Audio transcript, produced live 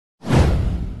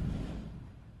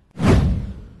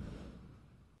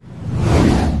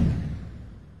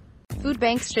food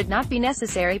banks should not be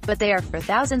necessary, but they are for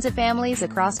thousands of families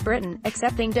across Britain,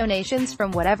 accepting donations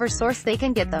from whatever source they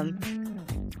can get them.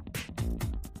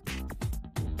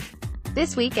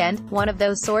 This weekend, one of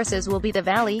those sources will be the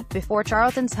Valley, before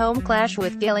Charlton's home clash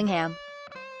with Gillingham.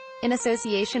 In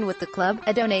association with the club,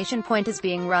 a donation point is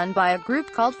being run by a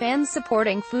group called Fans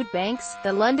Supporting Foodbanks,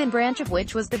 the London branch of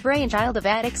which was the brainchild of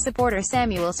Attic supporter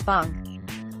Samuel Spong.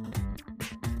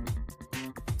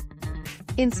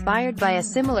 Inspired by a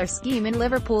similar scheme in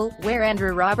Liverpool, where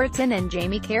Andrew Robertson and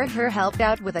Jamie Carragher helped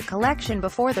out with a collection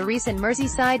before the recent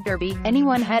Merseyside derby,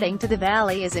 anyone heading to the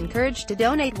Valley is encouraged to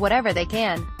donate whatever they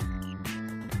can.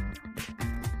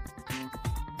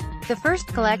 The first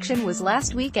collection was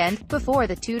last weekend, before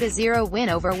the 2-0 win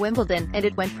over Wimbledon, and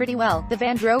it went pretty well. The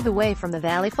van drove away from the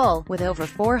Valley full, with over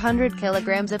 400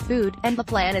 kilograms of food, and the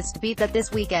plan is to beat that this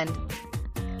weekend.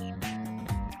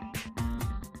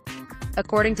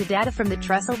 According to data from the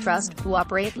Trestle Trust, who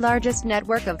operate largest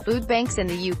network of food banks in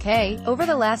the UK, over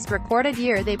the last recorded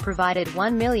year they provided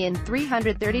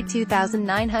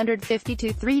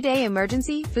 1,332,952 three-day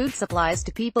emergency food supplies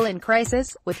to people in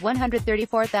crisis, with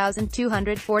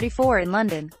 134,244 in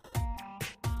London.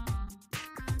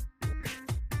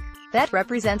 That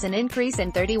represents an increase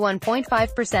in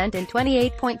 31.5% and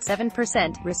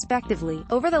 28.7%, respectively,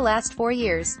 over the last 4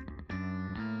 years.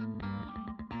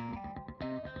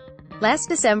 Last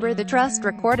December the Trust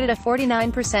recorded a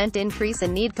 49% increase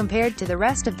in need compared to the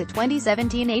rest of the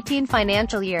 2017-18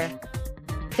 financial year.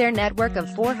 Their network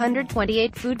of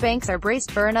 428 food banks are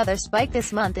braced for another spike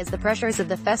this month as the pressures of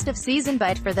the festive season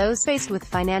bite for those faced with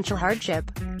financial hardship.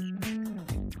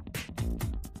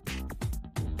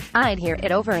 "I'd hear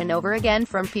it over and over again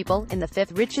from people in the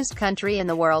fifth richest country in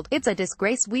the world. It's a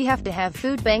disgrace we have to have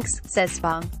food banks," says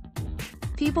Spong.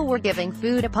 People were giving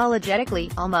food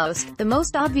apologetically, almost. The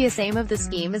most obvious aim of the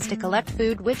scheme is to collect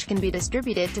food which can be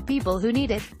distributed to people who need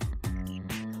it.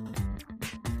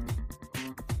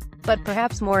 But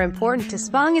perhaps more important to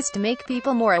Spong is to make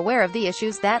people more aware of the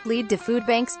issues that lead to food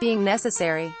banks being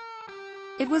necessary.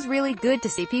 "It was really good to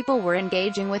see people were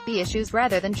engaging with the issues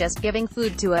rather than just giving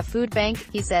food to a food bank,"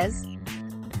 he says.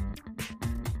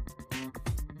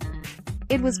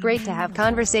 "It was great to have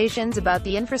conversations about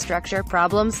the infrastructure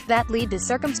problems that lead to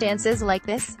circumstances like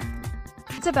this.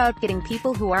 It's about getting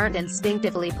people who aren't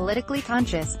instinctively politically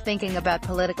conscious, thinking about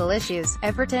political issues."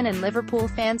 Everton and Liverpool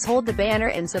fans hold the banner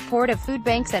in support of food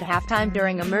banks at halftime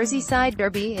during a Merseyside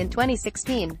derby in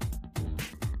 2016.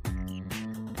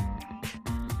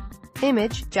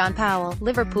 Image, John Powell,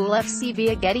 Liverpool FC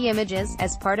via Getty Images.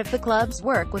 As part of the club's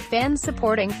work with Fans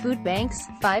Supporting Foodbanks,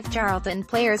 5 Charlton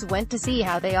players went to see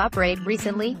how they operate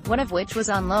recently, one of which was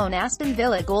on loan Aston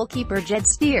Villa goalkeeper Jed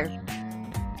Steer.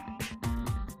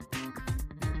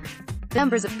 "The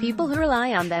numbers of people who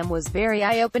rely on them was very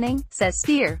eye-opening," says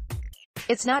Steer.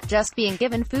 "It's not just being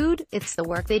given food, it's the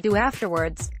work they do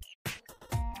afterwards.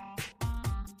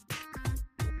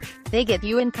 They get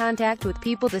you in contact with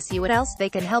people to see what else they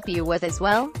can help you with as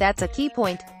well. That's a key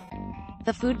point."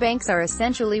 The food banks are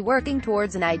essentially working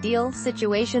towards an ideal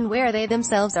situation where they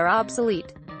themselves are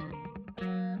obsolete.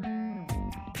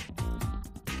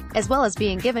 As well as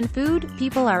being given food,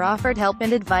 people are offered help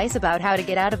and advice about how to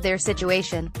get out of their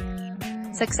situation.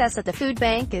 Success at the food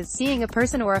bank is seeing a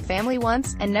person or a family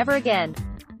once, and never again.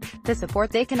 The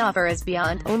support they can offer is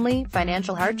beyond only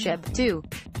financial hardship, too.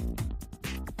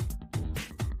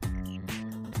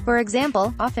 For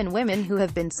example, often women who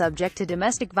have been subject to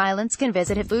domestic violence can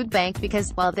visit a food bank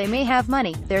because, while they may have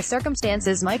money, their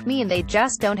circumstances might mean they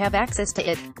just don't have access to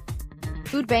it.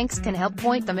 Food banks can help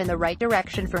point them in the right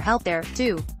direction for help there,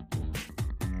 too.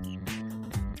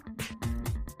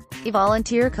 A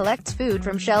volunteer collects food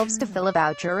from shelves to fill a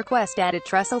voucher request at a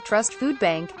Trestle Trust food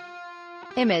bank.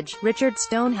 Image, Richard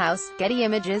Stonehouse, Getty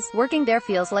Images. Working there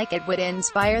feels like it would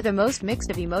inspire the most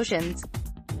mixed of emotions.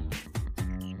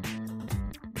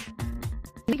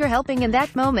 "You're helping in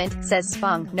that moment," says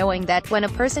Spong, knowing that when a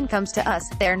person comes to us,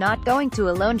 they're not going to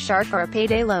a loan shark or a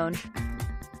payday loan.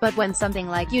 But when something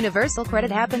like universal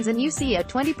credit happens and you see a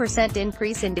 20%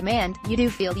 increase in demand, you do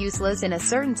feel useless in a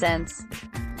certain sense.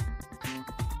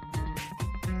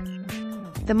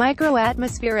 The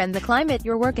micro-atmosphere and the climate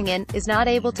you're working in is not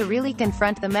able to really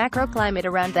confront the macro-climate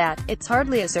around that. It's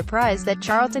hardly a surprise that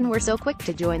Charlton were so quick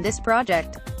to join this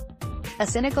project. A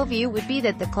cynical view would be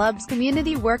that the club's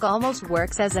community work almost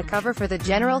works as a cover for the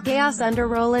general chaos under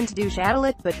Roland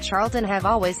Duchâtelet, but Charlton have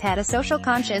always had a social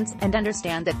conscience, and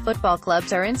understand that football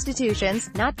clubs are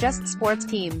institutions, not just sports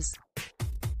teams.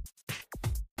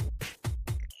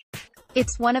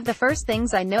 "It's one of the first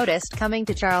things I noticed coming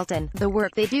to Charlton, the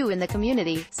work they do in the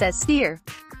community," says Steer.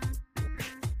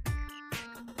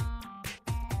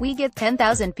 We get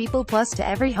 10,000 people plus to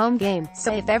every home game,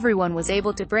 so if everyone was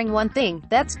able to bring one thing,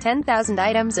 that's 10,000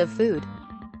 items of food.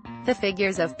 The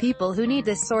figures of people who need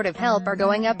this sort of help are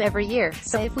going up every year,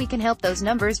 so if we can help those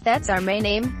numbers, that's our main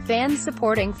aim. Fans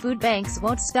supporting food banks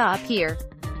won't stop here.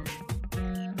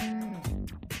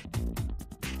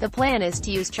 The plan is to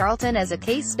use Charlton as a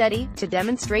case study, to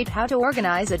demonstrate how to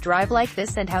organize a drive like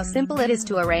this and how simple it is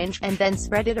to arrange, and then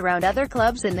spread it around other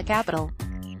clubs in the capital.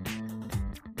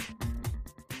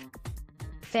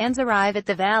 Fans arrive at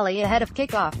the Valley ahead of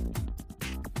kickoff.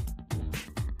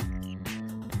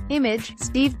 Image,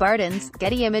 Steve Barton's,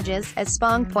 Getty Images. As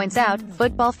Spong points out,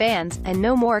 football fans, and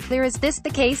no more clear is this the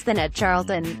case than at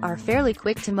Charlton, are fairly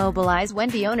quick to mobilize when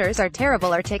the owners are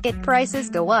terrible or ticket prices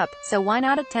go up, so why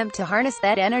not attempt to harness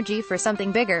that energy for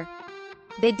something bigger?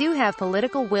 They do have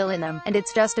political will in them, and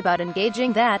it's just about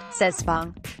engaging that, says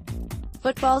Spong.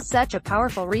 Football's such a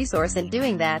powerful resource in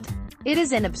doing that. It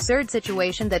is an absurd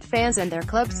situation that fans and their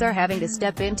clubs are having to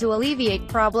step in to alleviate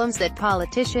problems that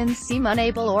politicians seem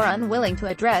unable or unwilling to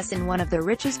address in one of the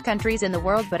richest countries in the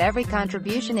world, but every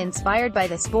contribution inspired by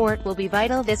the sport will be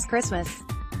vital this Christmas.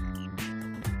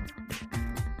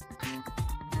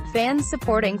 Fans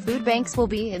supporting food banks will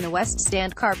be in the West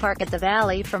Stand car park at the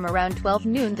Valley from around 12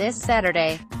 noon this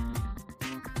Saturday.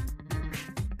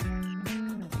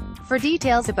 For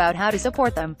details about how to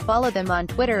support them, follow them on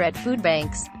Twitter at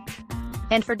Foodbanks.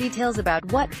 And for details about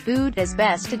what food is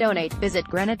best to donate, visit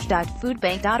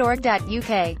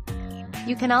greenwich.foodbank.org.uk.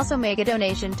 You can also make a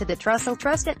donation to the Trussell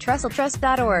Trust at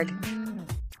trusselltrust.org.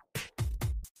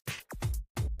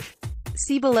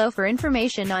 See below for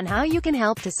information on how you can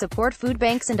help to support food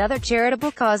banks and other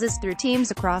charitable causes through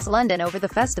teams across London over the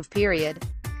festive period.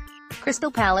 Crystal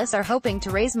Palace are hoping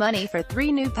to raise money for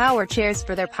 3 new power chairs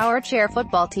for their power chair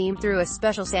football team through a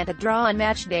special Santa draw on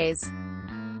match days.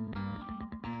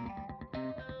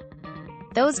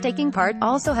 Those taking part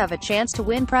also have a chance to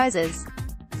win prizes.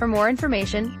 For more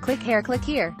information, click here.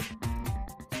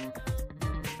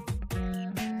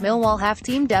 Millwall have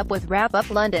teamed up with Wrap Up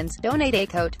London's Donate a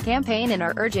Coat campaign and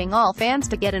are urging all fans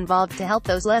to get involved to help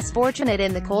those less fortunate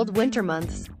in the cold winter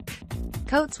months.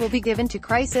 Coats will be given to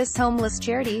Crisis Homeless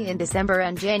charity in December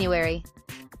and January.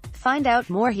 Find out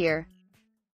more here.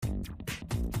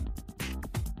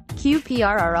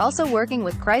 QPR are also working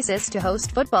with Crisis to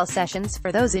host football sessions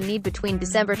for those in need between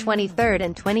December 23rd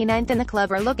and 29th, and the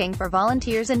club are looking for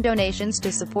volunteers and donations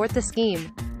to support the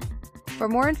scheme. For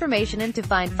more information and to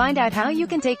find out how you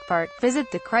can take part,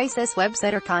 visit the Crisis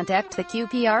website or contact the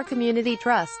QPR Community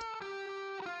Trust.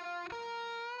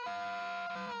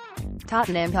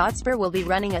 Tottenham Hotspur will be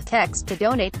running a text to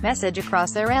donate message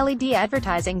across their LED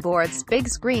advertising boards, big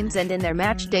screens and in their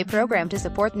matchday program to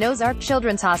support Noah's Ark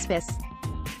Children's Hospice.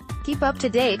 Keep up to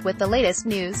date with the latest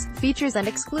news, features and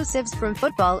exclusives from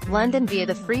Football London via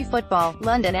the free Football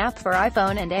London app for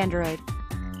iPhone and Android.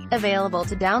 Available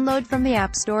to download from the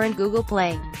App Store and Google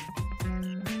Play.